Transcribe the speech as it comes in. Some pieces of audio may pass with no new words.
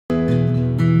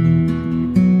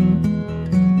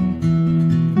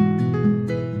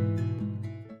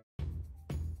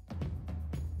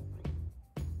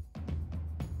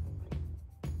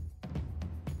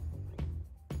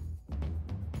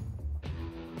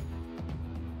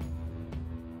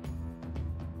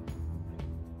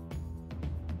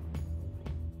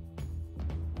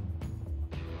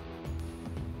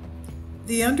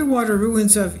The underwater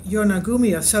ruins of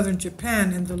Yonaguni of southern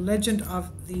Japan and the legend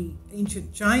of the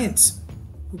ancient giants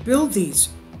who built these.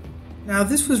 Now,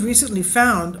 this was recently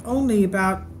found only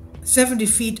about 70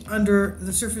 feet under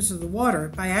the surface of the water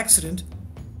by accident,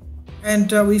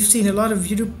 and we've seen a lot of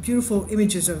beautiful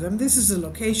images of them. This is the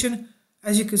location,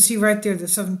 as you can see right there, the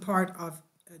southern part of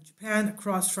Japan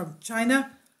across from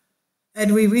China.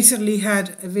 And we recently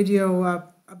had a video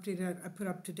updated I put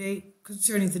up today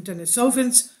concerning the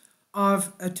Denisovans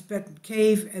of a Tibetan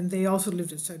cave, and they also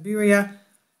lived in Siberia,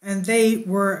 and they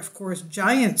were, of course,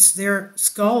 giants. Their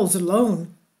skulls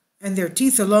alone and their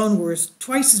teeth alone were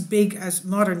twice as big as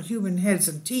modern human heads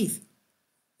and teeth.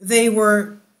 They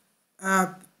were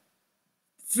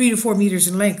 3 to 4 meters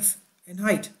in length and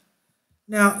height.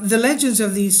 Now, the legends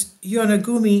of these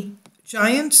Yonaguni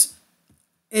giants: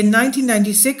 in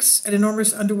 1996, an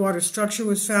enormous underwater structure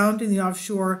was found in the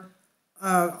offshore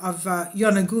of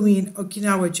Yonaguni in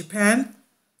Okinawa, Japan.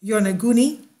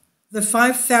 Yonaguni. The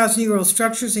 5,000-year-old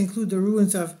structures include the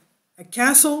ruins of a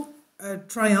castle, a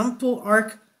triumphal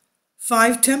arch,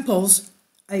 5 temples,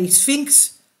 a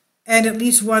sphinx, and at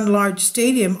least one large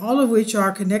stadium, all of which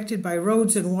are connected by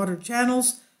roads and water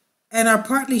channels and are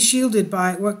partly shielded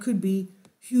by what could be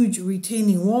huge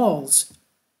retaining walls.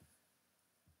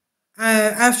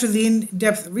 After the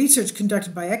in-depth research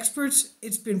conducted by experts,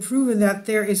 it's been proven that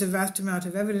there is a vast amount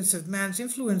of evidence of man's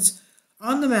influence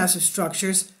on the massive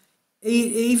structures.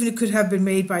 Even it could have been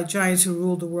made by giants who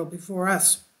ruled the world before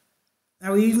us.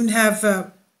 Now, we even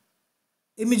have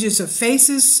images of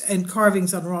faces and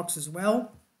carvings on rocks as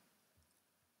well.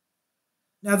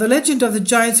 Now, the legend of the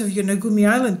giants of Yonaguni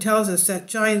Island tells us that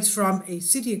giants from a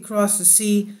city across the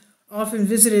sea often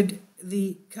visited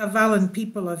the Kavalan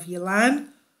people of Yilan,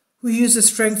 who used the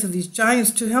strength of these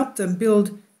giants to help them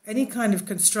build any kind of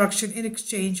construction in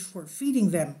exchange for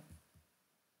feeding them.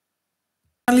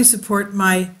 Kindly support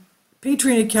my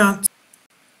Patreon account.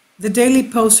 The daily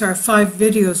posts are 5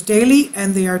 videos daily,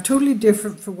 and they are totally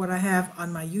different from what I have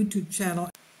on my YouTube channel.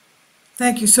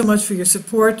 Thank you so much for your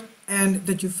support and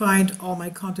that you find all my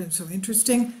content so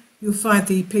interesting. You'll find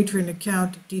the Patreon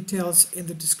account details in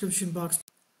the description box.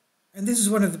 And this is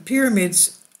one of the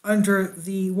pyramids under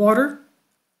the water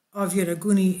of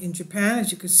Yonaguni in Japan,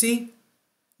 as you can see.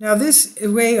 Now, this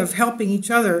way of helping each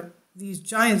other, these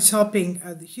giants helping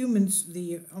the humans,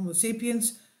 the Homo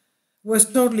sapiens, was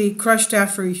totally crushed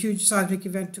after a huge seismic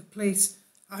event took place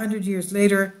 100 years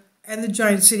later, and the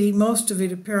giant city, most of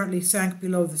it apparently sank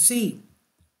below the sea.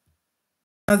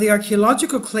 Now, the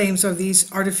archaeological claims of these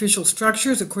artificial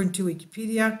structures, according to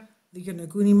Wikipedia, the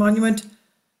Yonaguni monument,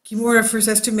 Kimura first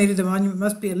estimated the monument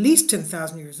must be at least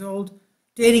 10,000 years old,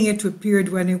 dating it to a period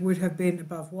when it would have been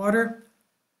above water.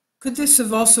 Could this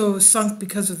have also sunk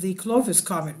because of the Clovis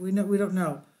comet? We don't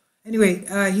know. Anyway,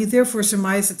 he therefore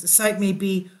surmised that the site may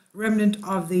be a remnant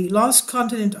of the lost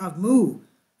continent of Mu.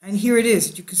 And here it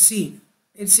is, as you can see.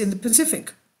 It's in the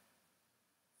Pacific.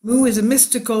 Mu is a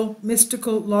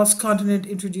mystical lost continent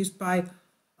introduced by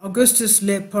Augustus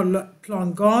Le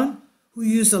Plongeon, who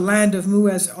used the land of Mu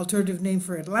as alternative name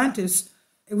for Atlantis.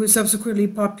 It was subsequently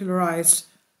popularized.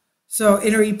 So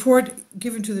in a report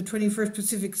given to the 21st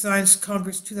Pacific Science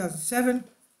Congress 2007,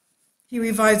 he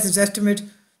revised his estimate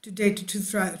to date to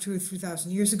 2,000 or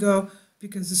 3,000 years ago,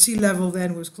 because the sea level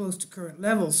then was close to current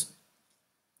levels.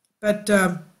 But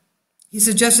he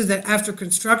suggested that after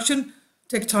construction,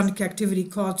 tectonic activity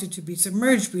caused it to be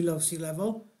submerged below sea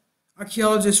level.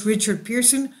 Archaeologist Richard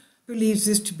Pearson believes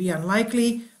this to be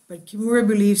unlikely, but Kimura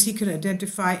believes he can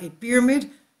identify a pyramid,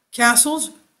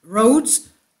 castles, roads,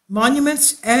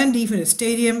 monuments, and even a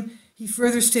stadium. He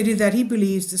further stated that he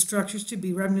believes the structures to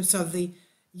be remnants of the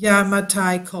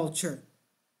Yamatai culture.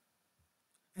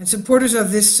 And supporters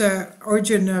of this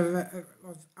origin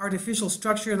of artificial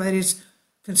structure, that is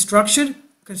constructed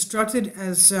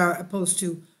as opposed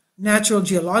to natural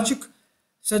geologic,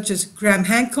 such as Graham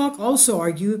Hancock, also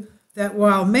argue that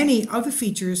while many other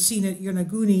features seen at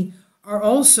Yonaguni are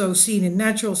also seen in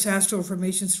natural sandstone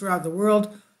formations throughout the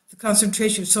world, the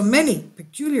concentration of so many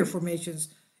peculiar formations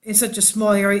in such a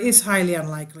small area is highly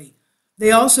unlikely.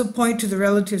 They also point to the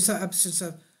relative absence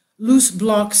of loose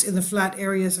blocks in the flat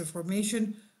areas of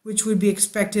formation, which would be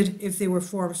expected if they were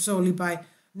formed solely by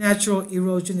natural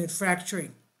erosion and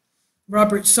fracturing.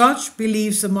 Robert Soch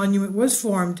believes the monument was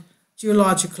formed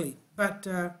geologically, but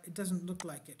it doesn't look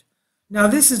like it. Now,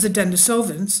 this is the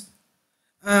Denisovans.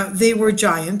 They were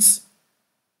giants.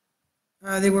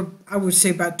 They were, I would say,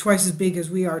 about twice as big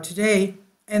as we are today.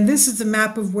 And this is the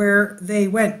map of where they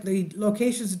went. The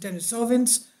locations of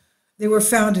Denisovans, they were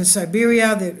found in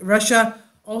Siberia, Russia,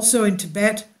 also in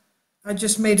Tibet. I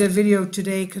just made a video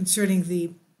today concerning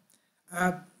the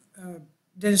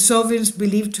Denisovans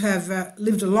believed to have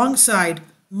lived alongside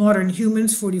modern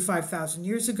humans 45,000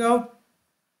 years ago.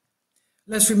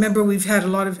 Let's remember we've had a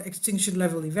lot of extinction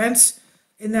level events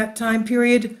in that time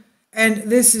period. And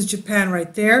this is Japan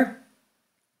right there.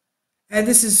 And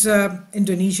this is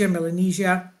Indonesia,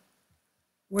 Melanesia,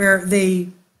 where they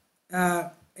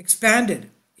expanded.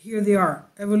 Here they are.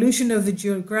 Evolution of the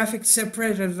geographic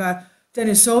separate of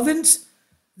Denisovans.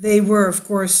 They were, of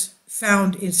course,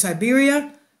 found in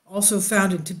Siberia, also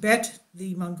found in Tibet,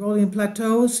 the Mongolian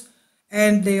plateaus,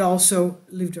 and they also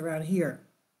lived around here.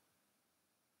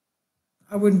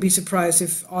 I wouldn't be surprised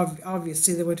if,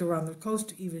 obviously, they went around the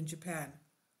coast, even in Japan,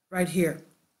 right here.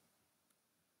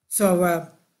 So,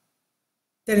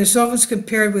 Denisovans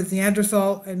compared with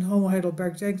Neanderthal and Homo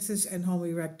heidelbergensis and Homo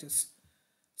erectus.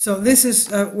 So this is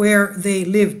where they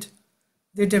lived.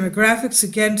 Their demographics,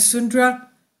 again, Sundra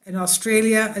and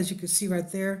Australia, as you can see right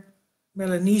there,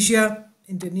 Melanesia,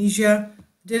 Indonesia.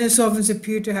 Denisovans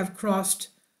appear to have crossed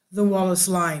the Wallace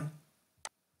Line.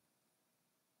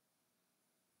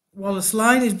 Wallace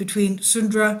Line is between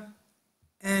Sundra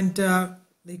and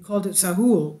they called it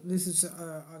Sahul. This is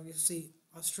obviously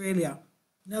Australia.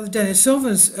 Now the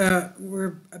Denisovans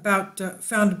were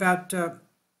found about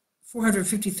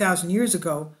 450,000 years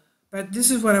ago, but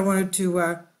this is what I wanted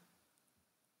to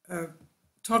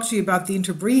talk to you about: the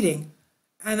interbreeding.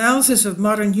 Analysis of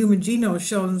modern human genome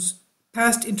shows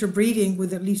past interbreeding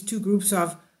with at least two groups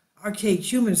of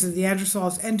archaic humans, the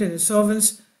Neanderthals and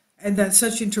Denisovans, and that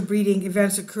such interbreeding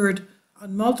events occurred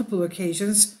on multiple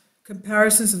occasions.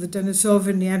 Comparisons of the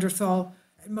Denisovan, Neanderthal,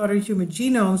 and modern human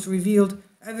genomes revealed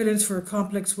evidence for a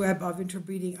complex web of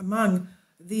interbreeding among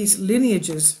these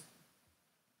lineages.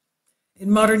 In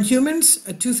modern humans,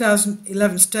 a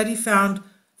 2011 study found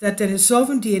that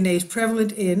Denisovan DNA is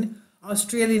prevalent in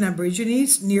Australian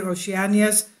Aborigines, near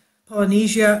Oceanias,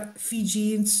 Polynesia,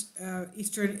 Fijians,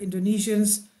 Eastern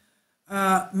Indonesians,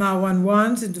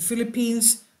 Mawanwans in the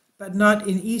Philippines, but not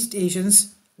in East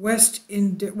Asians,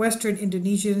 Western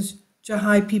Indonesians,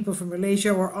 Jahai people from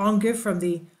Malaysia, or Onge from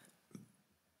the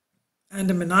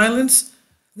Andaman Islands.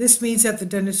 This means that the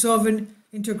Denisovan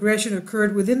integration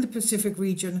occurred within the Pacific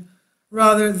region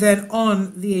rather than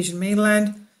on the Asian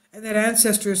mainland, and that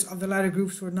ancestors of the latter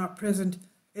groups were not present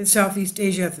in Southeast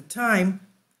Asia at the time,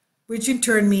 which in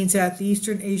turn means that the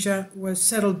Eastern Asia was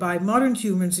settled by modern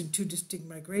humans in two distinct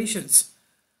migrations.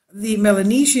 The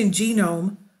Melanesian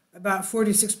genome, about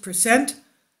 46%,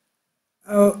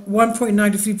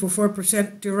 1.9 to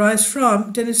 3.4%, derives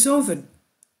from Denisovan.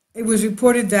 It was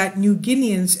reported that New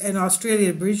Guineans and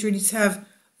Australian Aborigines have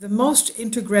the most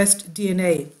integressed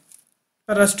DNA,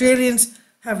 but Australians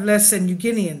have less than New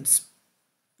Guineans.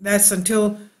 That's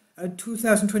until a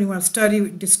 2021 study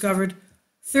discovered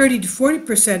 30 to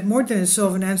 40% more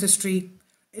Denisovan ancestry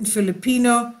in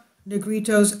Filipino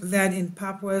Negritos than in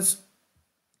Papuas.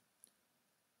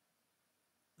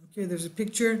 Okay, there's a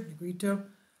picture, Negrito.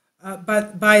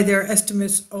 But by their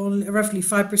estimates, only roughly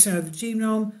 5% of the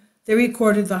genome. They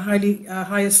recorded the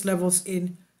highest levels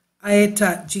in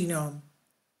Aeta genome.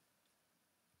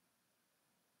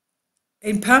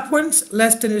 In Papuans,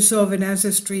 less Denisovan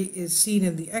ancestry is seen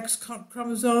in the X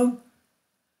chromosome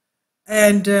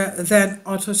and than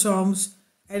autosomes,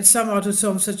 and some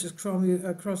autosomes such as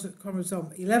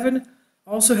chromosome 11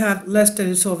 also have less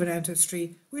Denisovan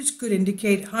ancestry, which could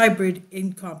indicate hybrid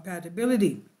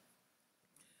incompatibility.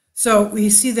 So we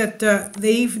see that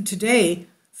they even today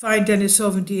find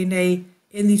Denisovan DNA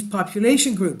in these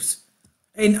population groups.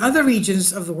 In other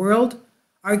regions of the world,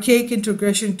 archaic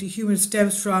integration to humans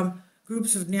stems from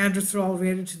groups of Neanderthal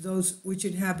related to those which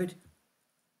inhabit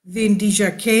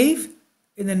Vindija Cave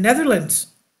in the Netherlands,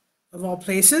 of all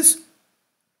places,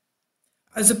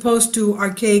 as opposed to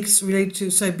archaics related to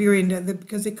Siberian,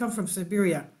 because they come from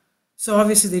Siberia. So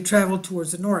obviously they travel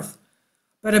towards the north.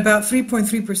 But about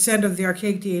 3.3% of the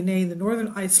archaic DNA in the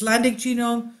northern Icelandic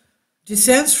genome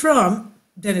descends from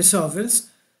Denisovans,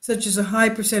 such as a high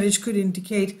percentage could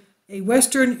indicate a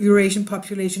Western Eurasian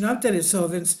population of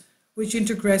Denisovans, which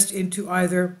integrated into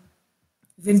either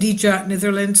Vindija,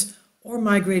 Netherlands, or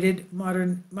migrating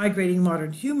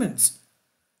modern humans.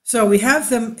 So we have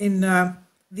them in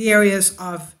the areas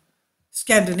of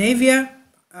Scandinavia,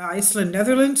 Iceland,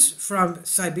 Netherlands, from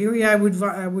Siberia, I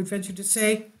would venture to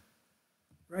say,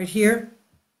 right here,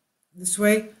 this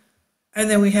way. And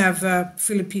then we have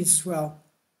Philippines as well,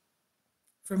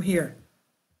 from here.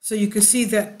 So you can see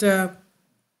that,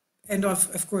 and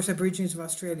of course, Aborigines of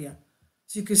Australia.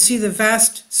 So you can see the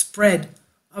vast spread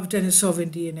of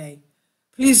Denisovan DNA.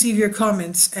 Please leave your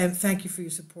comments, and thank you for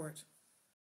your support.